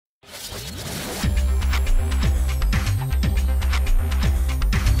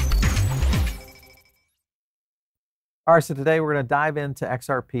All right, so today we're going to dive into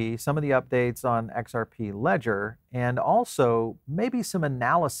XRP, some of the updates on XRP Ledger, and also maybe some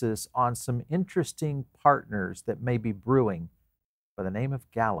analysis on some interesting partners that may be brewing by the name of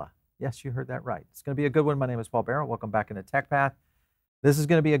Gala. Yes, you heard that right. It's going to be a good one. My name is Paul Barrow. Welcome back into Tech Path. This is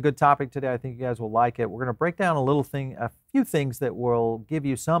going to be a good topic today. I think you guys will like it. We're going to break down a few things that will give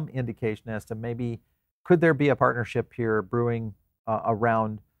you some indication as to maybe could there be a partnership here brewing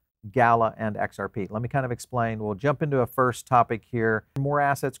around Gala and XRP. Let me kind of explain. We'll jump into a first topic here. More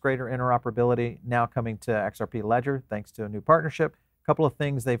assets, greater interoperability now coming to XRP Ledger thanks to a new partnership. A couple of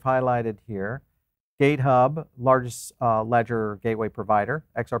things they've highlighted here. GateHub, largest ledger gateway provider,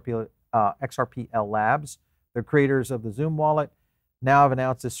 XRPL Labs, the creators of the Xumm wallet, now have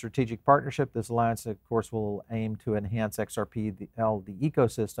announced a strategic partnership. This alliance, of course, will aim to enhance XRPL, the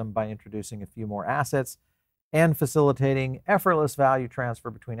ecosystem, by introducing a few more assets and facilitating effortless value transfer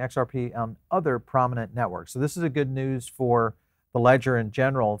between XRP and other prominent networks. So this is a good news for the ledger in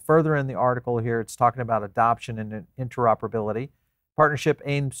general. Further in the article here, it's talking about adoption and interoperability. Partnership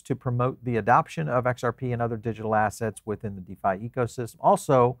aims to promote the adoption of XRP and other digital assets within the DeFi ecosystem.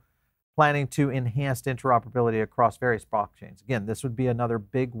 Also, planning to enhance interoperability across various blockchains. Again, this would be another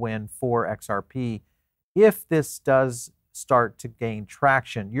big win for XRP if this does start to gain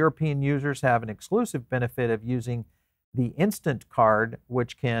traction. European users have an exclusive benefit of using the instant card,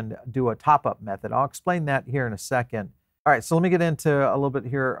 which can do a top-up method. I'll explain that here in a second. All right, so let me get into a little bit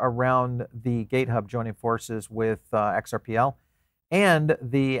here around the GateHub joining forces with XRPL and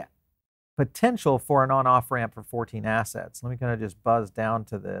the potential for an on-off ramp for 14 assets. Let me kind of just buzz down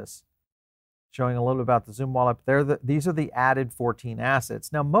to this, showing a little bit about the Xumm wallet. These are the added 14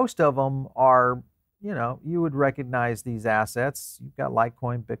 assets. Now, most of them are, you would recognize these assets. You've got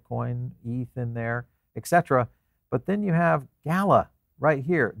Litecoin, Bitcoin, ETH in there, etc. But then you have Gala right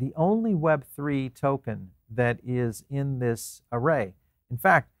here, the only Web3 token that is in this array. In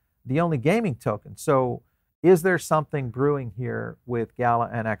fact, the only gaming token. So is there something brewing here with Gala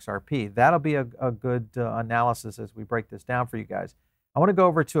and XRP? That'll be a good analysis as we break this down for you guys. I want to go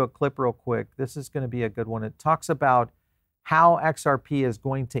over to a clip real quick. This is going to be a good one. It talks about how XRP is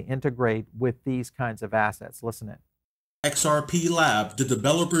going to integrate with these kinds of assets. Listen in. XRP Labs, the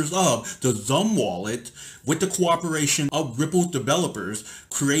developers of the Xumm wallet, with the cooperation of Ripple developers,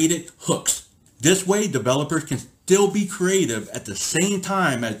 created hooks. This way, developers can still be creative at the same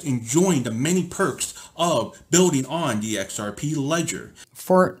time as enjoying the many perks of building on the XRP ledger.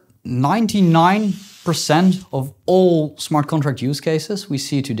 For 99% of all smart contract use cases we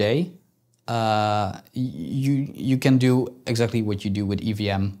see today, you can do exactly what you do with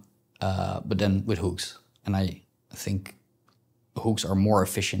EVM, but then with hooks. And I think hooks are more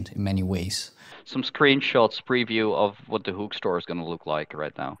efficient in many ways. Some screenshots preview of what the hook store is going to look like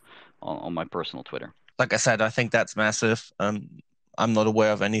right now on my personal Twitter. Like I said, I think that's massive. I'm not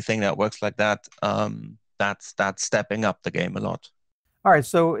aware of anything that works like that. That's stepping up the game a lot. All right,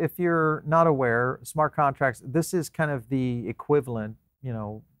 so if you're not aware, smart contracts, this is kind of the equivalent,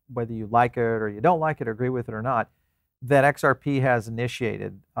 whether you like it or you don't like it or agree with it or not, that XRP has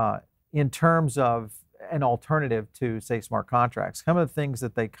initiated in terms of an alternative to, say, smart contracts. Some of the things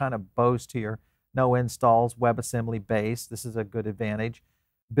that they kind of boast here: no installs, WebAssembly based. This is a good advantage.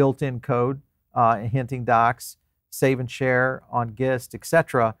 Built-in code, hinting docs, save and share on GIST,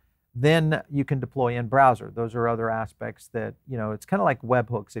 etc. Then you can deploy in browser. Those are other aspects that, it's kind of like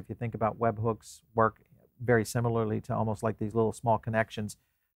webhooks. If you think about webhooks, work very similarly to almost like these little small connections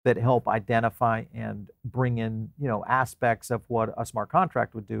that help identify and bring in, aspects of what a smart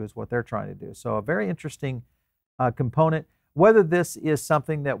contract would do is what they're trying to do. So a very interesting component. Whether this is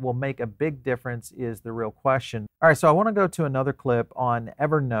something that will make a big difference is the real question. All right, so I want to go to another clip on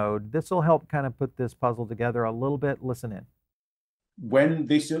Evernode. This will help kind of put this puzzle together a little bit. Listen in. When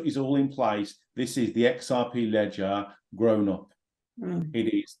this is all in place, this is the XRP Ledger grown up.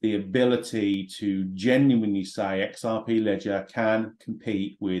 It is the ability to genuinely say XRP Ledger can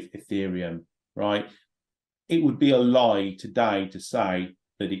compete with Ethereum, right? It would be a lie today to say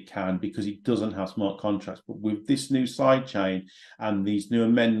that it can, because it doesn't have smart contracts. But with this new sidechain and these new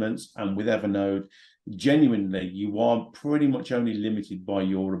amendments, and with Evernode, genuinely, you are pretty much only limited by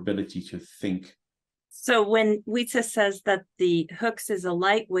your ability to think. So when Wita says that the hooks is a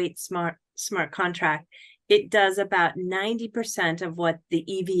lightweight smart contract, it does about 90% of what the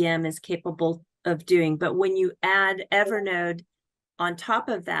EVM is capable of doing. But when you add Evernode on top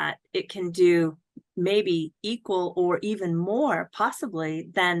of that, it can do maybe equal or even more, possibly,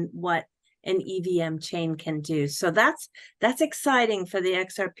 than what an EVM chain can do. So that's exciting for the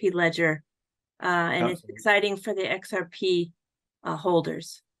XRP Ledger, and it's exciting for the XRP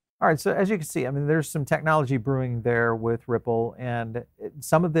holders. All right, so as you can see, I mean, there's some technology brewing there with Ripple, and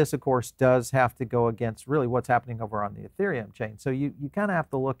some of this, of course, does have to go against really what's happening over on the Ethereum chain. So you kind of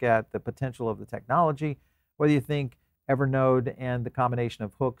have to look at the potential of the technology, whether you think Evernode and the combination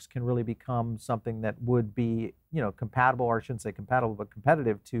of hooks can really become something that would be, compatible, or I shouldn't say compatible, but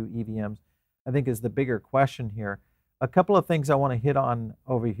competitive to EVMs, I think is the bigger question here. A couple of things I want to hit on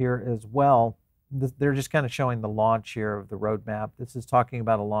over here as well. They're just kind of showing the launch here of the roadmap. This is talking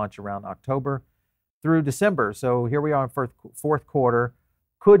about a launch around October through December. So here we are in fourth quarter.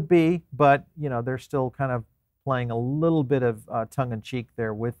 Could be, but they're still kind of playing a little bit of tongue-in-cheek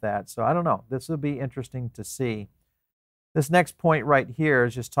there with that. So I don't know. This will be interesting to see. This next point right here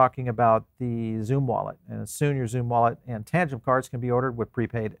is just talking about the Xumm wallet. And soon your Xumm wallet and Tangem cards can be ordered with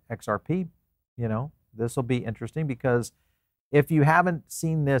prepaid XRP. This will be interesting because if you haven't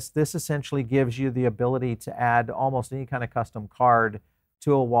seen this, this essentially gives you the ability to add almost any kind of custom card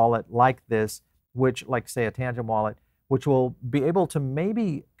to a wallet like this, which, like say a Tangem wallet, which will be able to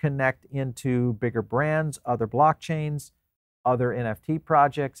maybe connect into bigger brands, other blockchains, other NFT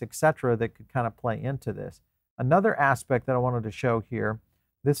projects, etc., that could kind of play into this. Another aspect that I wanted to show here,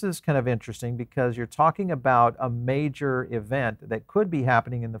 this is kind of interesting because you're talking about a major event that could be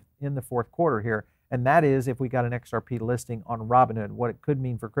happening in the fourth quarter here. And that is if we got an XRP listing on Robinhood, what it could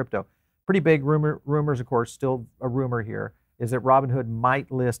mean for crypto. Pretty big rumors, of course, still a rumor here, is that Robinhood might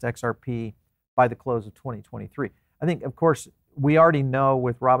list XRP by the close of 2023. I think, of course, we already know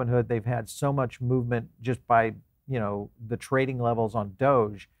with Robinhood, they've had so much movement just by, the trading levels on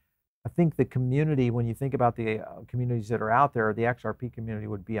Doge. I think the community, when you think about the communities that are out there, the XRP community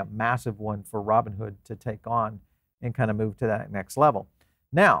would be a massive one for Robinhood to take on and kind of move to that next level.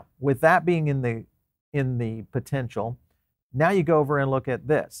 Now, with that being in the potential, now you go over and look at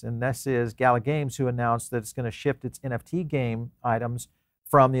this, and this is Gala Games, who announced that it's going to shift its NFT game items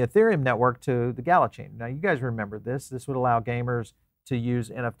from the Ethereum network to the Gala chain. Now, you guys remember this. This would allow gamers to use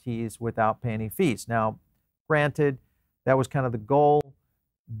NFTs without paying any fees. Now, granted, that was kind of the goal.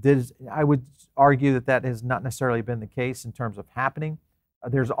 I would argue that has not necessarily been the case in terms of happening.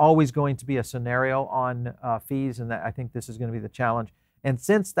 There's always going to be a scenario on fees, and I think this is going to be the challenge. And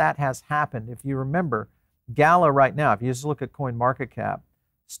since that has happened, if you remember, Gala right now, if you just look at CoinMarketCap,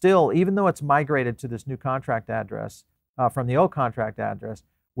 still, even though it's migrated to this new contract address from the old contract address,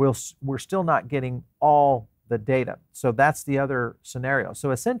 we're still not getting all the data. So that's the other scenario.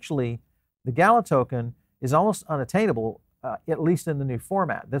 So essentially, the Gala token is almost unattainable, at least in the new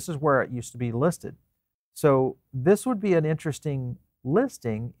format. This is where it used to be listed. So this would be an interesting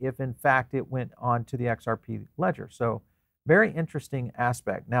listing if, in fact, it went on to the XRP Ledger. So very interesting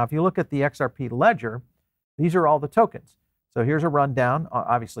aspect. Now, if you look at the XRP Ledger, these are all the tokens. So here's a rundown.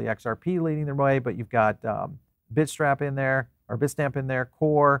 Obviously, XRP leading the way, but you've got Bitstamp in there,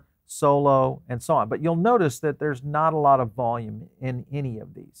 Core, Solo, and so on. But you'll notice that there's not a lot of volume in any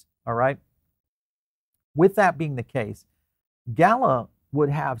of these, all right? With that being the case, Gala would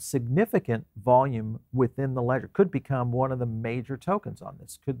have significant volume within the ledger, could become one of the major tokens on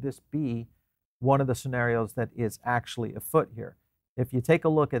this. Could this be one of the scenarios that is actually afoot here? If you take a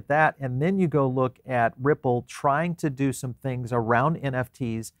look at that, and then you go look at Ripple trying to do some things around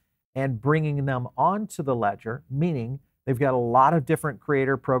NFTs and bringing them onto the ledger, meaning they've got a lot of different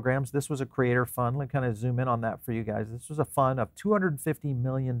creator programs. This was a creator fund. Let me kind of zoom in on that for you guys. This was a fund of $250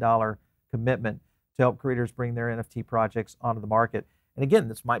 million commitment to help creators bring their NFT projects onto the market. And again,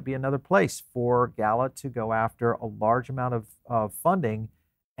 this might be another place for Gala to go after a large amount of funding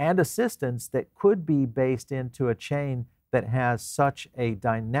and assistance that could be based into a chain that has such a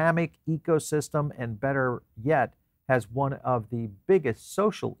dynamic ecosystem, and better yet, has one of the biggest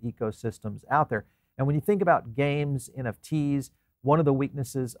social ecosystems out there. And when you think about games, NFTs, one of the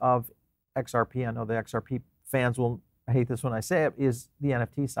weaknesses of XRP, I know the XRP fans will hate this when I say it, is the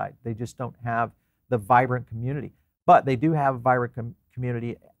NFT side. They just don't have the vibrant community. But they do have a vibrant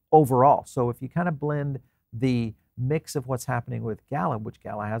community overall. So if you kind of blend the mix of what's happening with Gala, which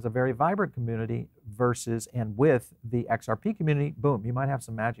Gala has a very vibrant community, versus and with the XRP community, boom, you might have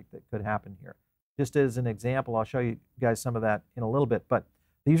some magic that could happen here. Just as an example, I'll show you guys some of that in a little bit, but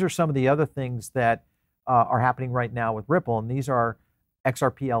these are some of the other things that are happening right now with Ripple, and these are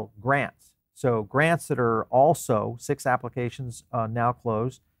XRPL grants. So grants that are also 6 applications now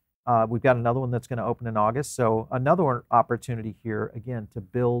closed. We've got another one that's going to open in August. So another opportunity here, again, to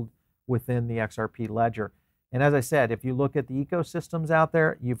build within the XRP Ledger. And as I said, if you look at the ecosystems out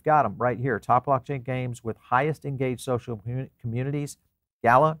there, you've got them right here. Top blockchain games with highest engaged social communities.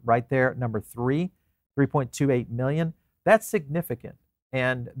 Gala right there at number 3, 3.28 million. That's significant.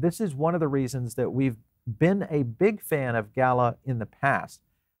 And this is one of the reasons that we've been a big fan of Gala in the past.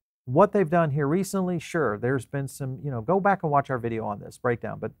 what they've done here recently, sure, there's been some, go back and watch our video on this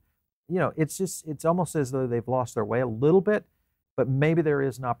breakdown, but it's almost as though they've lost their way a little bit, but maybe there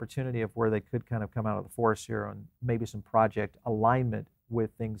is an opportunity of where they could kind of come out of the forest here on maybe some project alignment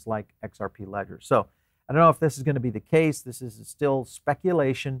with things like XRP Ledger. So I don't know if this is going to be the case. This is still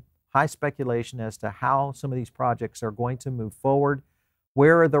speculation, high speculation as to how some of these projects are going to move forward.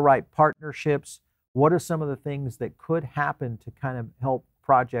 Where are the right partnerships? What are some of the things that could happen to kind of help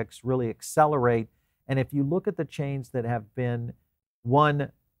projects really accelerate? And if you look at the chains that have been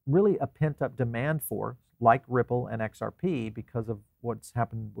really a pent-up demand for, like Ripple and XRP, because of what's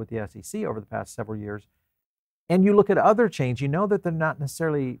happened with the SEC over the past several years, and you look at other chains, you know that they're not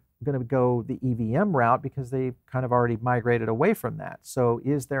necessarily going to go the EVM route because they've kind of already migrated away from that. So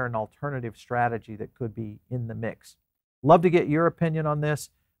is there an alternative strategy that could be in the mix? Love to get your opinion on this.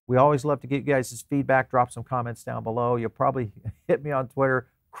 We always love to get you guys' feedback. Drop some comments down below. You'll probably hit me on Twitter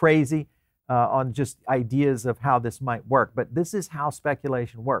crazy on just ideas of how this might work. But this is how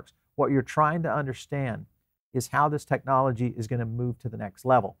speculation works. What you're trying to understand is how this technology is going to move to the next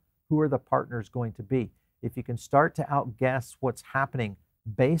level. Who are the partners going to be? If you can start to outguess what's happening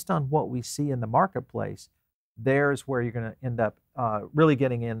based on what we see in the marketplace, there's where you're going to end up really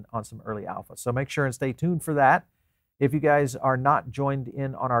getting in on some early alpha. So make sure and stay tuned for that. If you guys are not joined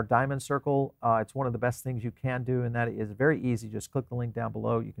in on our Diamond Circle, it's one of the best things you can do, and that is very easy. Just click the link down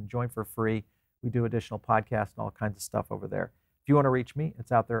below. You can join for free. We do additional podcasts and all kinds of stuff over there. If you want to reach me,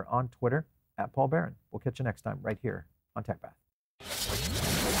 it's out there on Twitter, @Paul Barron. We'll catch you next time right here on TechPath.